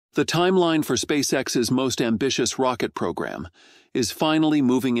The timeline for SpaceX's most ambitious rocket program is finally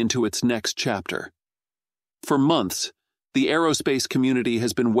moving into its next chapter. For months, the aerospace community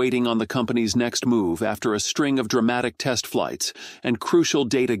has been waiting on the company's next move after a string of dramatic test flights and crucial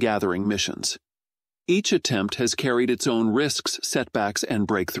data-gathering missions. Each attempt has carried its own risks, setbacks, and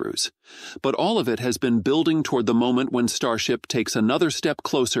breakthroughs, but all of it has been building toward the moment when Starship takes another step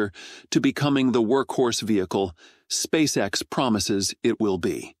closer to becoming the workhorse vehicle SpaceX promises it will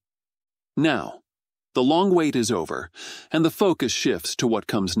be. Now, the long wait is over, and the focus shifts to what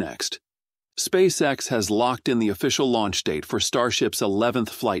comes next. SpaceX has locked in the official launch date for Starship's 11th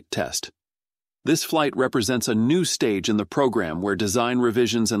flight test. This flight represents a new stage in the program where design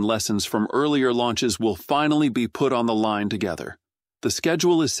revisions and lessons from earlier launches will finally be put on the line together. The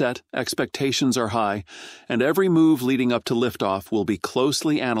schedule is set, expectations are high, and every move leading up to liftoff will be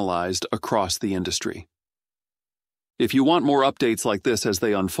closely analyzed across the industry. If you want more updates like this as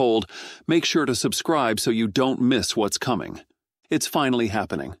they unfold, make sure to subscribe so you don't miss what's coming. It's finally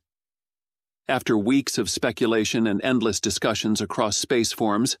happening. After weeks of speculation and endless discussions across space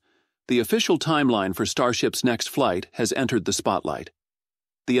forums, the official timeline for Starship's next flight has entered the spotlight.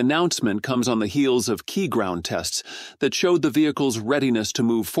 The announcement comes on the heels of key ground tests that showed the vehicle's readiness to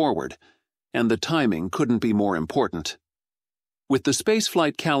move forward, and the timing couldn't be more important. With the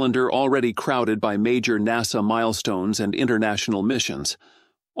spaceflight calendar already crowded by major NASA milestones and international missions,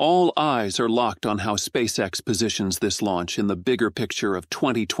 all eyes are locked on how SpaceX positions this launch in the bigger picture of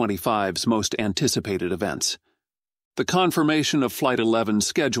 2025's most anticipated events. The confirmation of Flight 11's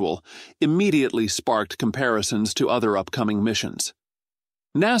schedule immediately sparked comparisons to other upcoming missions.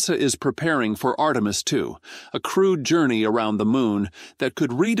 NASA is preparing for Artemis II, a crewed journey around the moon that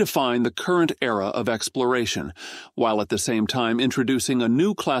could redefine the current era of exploration, while at the same time introducing a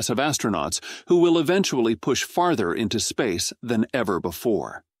new class of astronauts who will eventually push farther into space than ever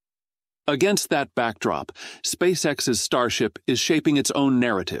before. Against that backdrop, SpaceX's Starship is shaping its own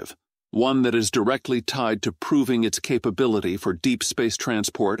narrative, one that is directly tied to proving its capability for deep space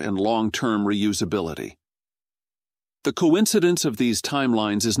transport and long-term reusability. The coincidence of these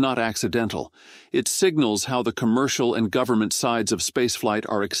timelines is not accidental. It signals how the commercial and government sides of spaceflight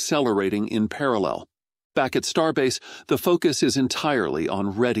are accelerating in parallel. Back at Starbase, the focus is entirely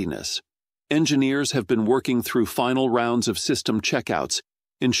on readiness. Engineers have been working through final rounds of system checkouts,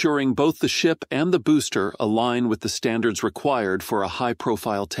 ensuring both the ship and the booster align with the standards required for a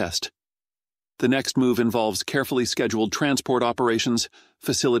high-profile test. The next move involves carefully scheduled transport operations,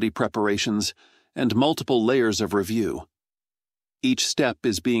 facility preparations, and multiple layers of review. Each step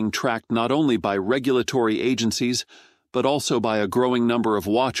is being tracked not only by regulatory agencies, but also by a growing number of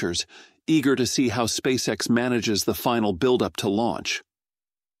watchers eager to see how SpaceX manages the final build-up to launch.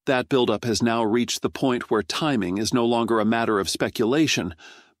 That build-up has now reached the point where timing is no longer a matter of speculation,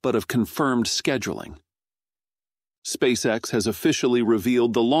 but of confirmed scheduling. SpaceX has officially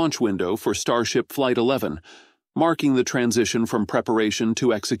revealed the launch window for Starship Flight 11, marking the transition from preparation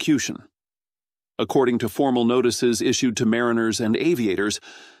to execution. According to formal notices issued to mariners and aviators,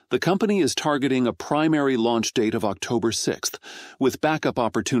 the company is targeting a primary launch date of October 6th, with backup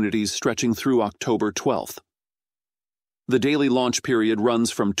opportunities stretching through October 12th. The daily launch period runs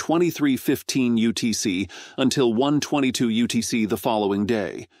from 23:15 UTC until 1:22 UTC the following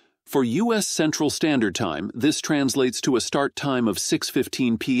day. For U.S. Central Standard Time, this translates to a start time of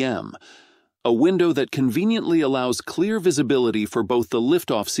 6:15 p.m., a window that conveniently allows clear visibility for both the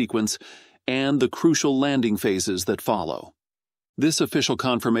liftoff sequence and the crucial landing phases that follow. This official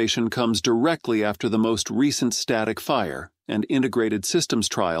confirmation comes directly after the most recent static fire and integrated systems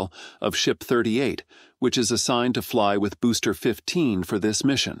trial of Ship 38, which is assigned to fly with Booster 15 for this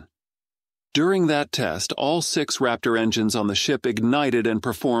mission. During that test, all 6 Raptor engines on the ship ignited and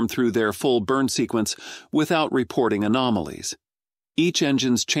performed through their full burn sequence without reporting anomalies. Each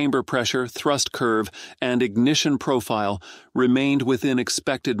engine's chamber pressure, thrust curve, and ignition profile remained within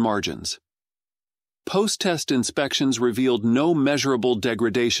expected margins. Post-test inspections revealed no measurable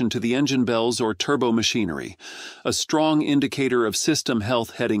degradation to the engine bells or turbo machinery, a strong indicator of system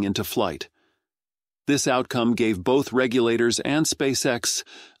health heading into flight. This outcome gave both regulators and SpaceX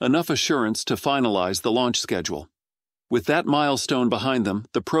enough assurance to finalize the launch schedule. With that milestone behind them,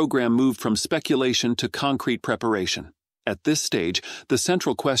 the program moved from speculation to concrete preparation. At this stage, the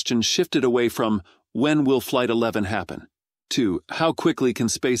central question shifted away from when will Flight 11 happen to how quickly can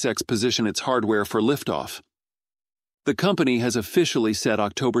SpaceX position its hardware for liftoff. The company has officially set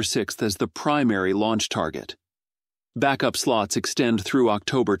October 6th as the primary launch target. Backup slots extend through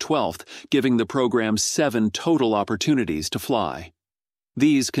October 12th, giving the program 7 total opportunities to fly.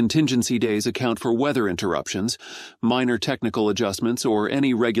 These contingency days account for weather interruptions, minor technical adjustments, or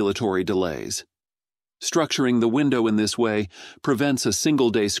any regulatory delays. Structuring the window in this way prevents a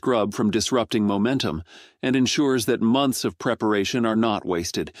single-day scrub from disrupting momentum and ensures that months of preparation are not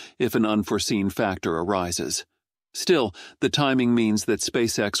wasted if an unforeseen factor arises. Still, the timing means that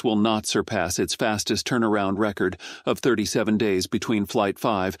SpaceX will not surpass its fastest turnaround record of 37 days between Flight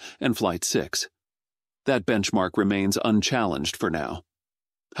 5 and Flight 6. That benchmark remains unchallenged for now.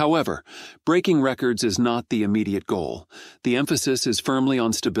 However, breaking records is not the immediate goal. The emphasis is firmly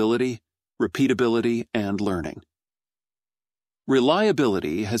on stability, repeatability, and learning.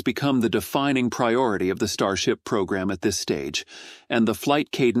 Reliability has become the defining priority of the Starship program at this stage, and the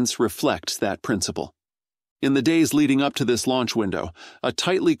flight cadence reflects that principle. In the days leading up to this launch window, a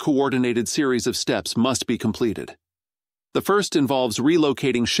tightly coordinated series of steps must be completed. The first involves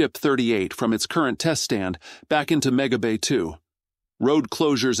relocating Ship 38 from its current test stand back into Mega Bay 2. Road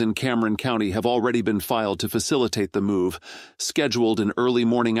closures in Cameron County have already been filed to facilitate the move, scheduled in early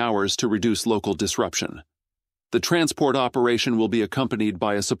morning hours to reduce local disruption. The transport operation will be accompanied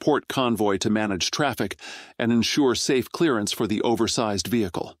by a support convoy to manage traffic and ensure safe clearance for the oversized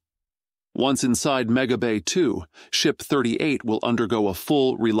vehicle. Once inside Mega Bay 2, Ship 38 will undergo a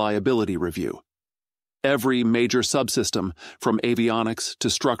full reliability review. Every major subsystem, from avionics to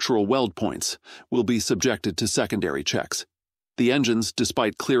structural weld points, will be subjected to secondary checks. The engines,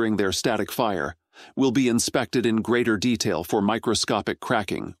 despite clearing their static fire, will be inspected in greater detail for microscopic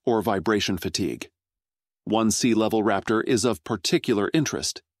cracking or vibration fatigue. One sea-level Raptor is of particular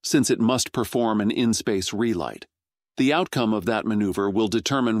interest, since it must perform an in-space relight. The outcome of that maneuver will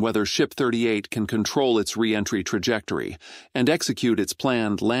determine whether Ship 38 can control its re-entry trajectory and execute its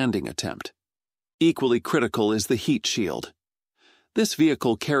planned landing attempt. Equally critical is the heat shield. This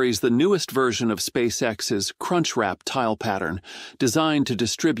vehicle carries the newest version of SpaceX's crunch wrap tile pattern, designed to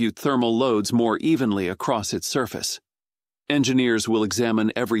distribute thermal loads more evenly across its surface. Engineers will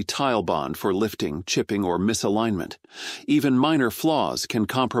examine every tile bond for lifting, chipping, or misalignment. Even minor flaws can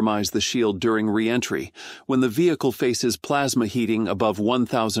compromise the shield during re-entry when the vehicle faces plasma heating above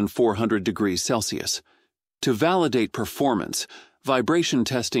 1,400 degrees Celsius. To validate performance, vibration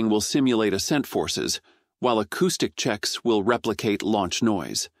testing will simulate ascent forces, while acoustic checks will replicate launch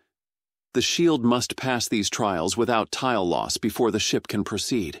noise. The shield must pass these trials without tile loss before the ship can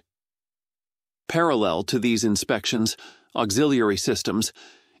proceed. Parallel to these inspections, auxiliary systems,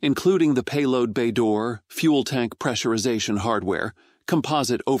 including the payload bay door, fuel tank pressurization hardware,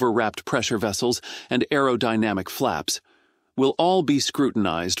 composite overwrapped pressure vessels, and aerodynamic flaps, will all be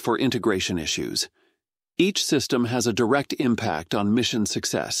scrutinized for integration issues. Each system has a direct impact on mission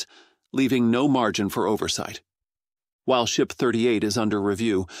success, leaving no margin for oversight. While Ship 38 is under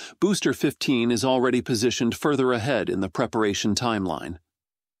review, Booster 15 is already positioned further ahead in the preparation timeline.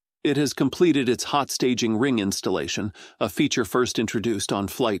 It has completed its hot staging ring installation, a feature first introduced on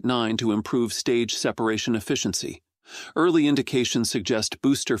Flight 9 to improve stage separation efficiency. Early indications suggest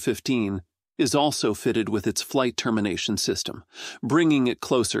Booster 15 is also fitted with its flight termination system, bringing it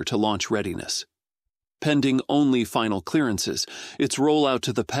closer to launch readiness. Pending only final clearances, its rollout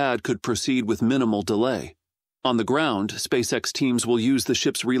to the pad could proceed with minimal delay. On the ground, SpaceX teams will use the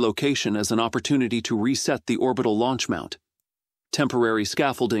ship's relocation as an opportunity to reset the orbital launch mount. Temporary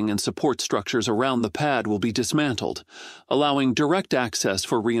scaffolding and support structures around the pad will be dismantled, allowing direct access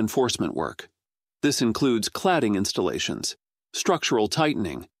for reinforcement work. This includes cladding installations, structural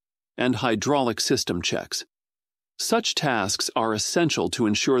tightening, and hydraulic system checks. Such tasks are essential to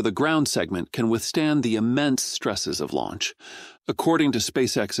ensure the ground segment can withstand the immense stresses of launch. According to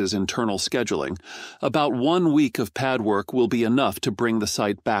SpaceX's internal scheduling, about 1 week of pad work will be enough to bring the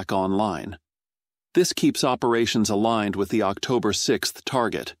site back online. This keeps operations aligned with the October 6th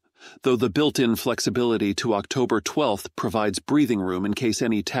target, though the built-in flexibility to October 12th provides breathing room in case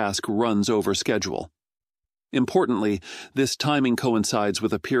any task runs over schedule. Importantly, this timing coincides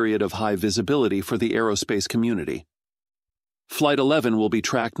with a period of high visibility for the aerospace community. Flight 11 will be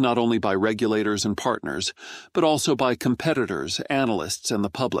tracked not only by regulators and partners, but also by competitors, analysts, and the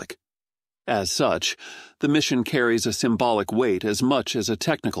public. As such, the mission carries a symbolic weight as much as a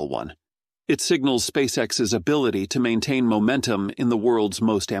technical one. It signals SpaceX's ability to maintain momentum in the world's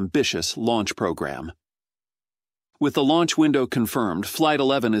most ambitious launch program. With the launch window confirmed, Flight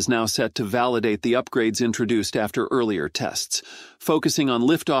 11 is now set to validate the upgrades introduced after earlier tests, focusing on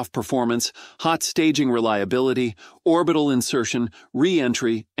liftoff performance, hot staging reliability, orbital insertion,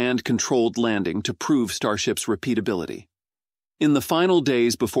 re-entry, and controlled landing to prove Starship's repeatability. In the final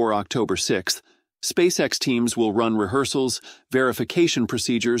days before October 6th, SpaceX teams will run rehearsals, verification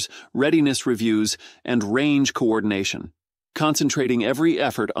procedures, readiness reviews, and range coordination. concentrating every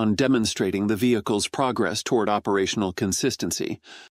effort on demonstrating the vehicle's progress toward operational consistency.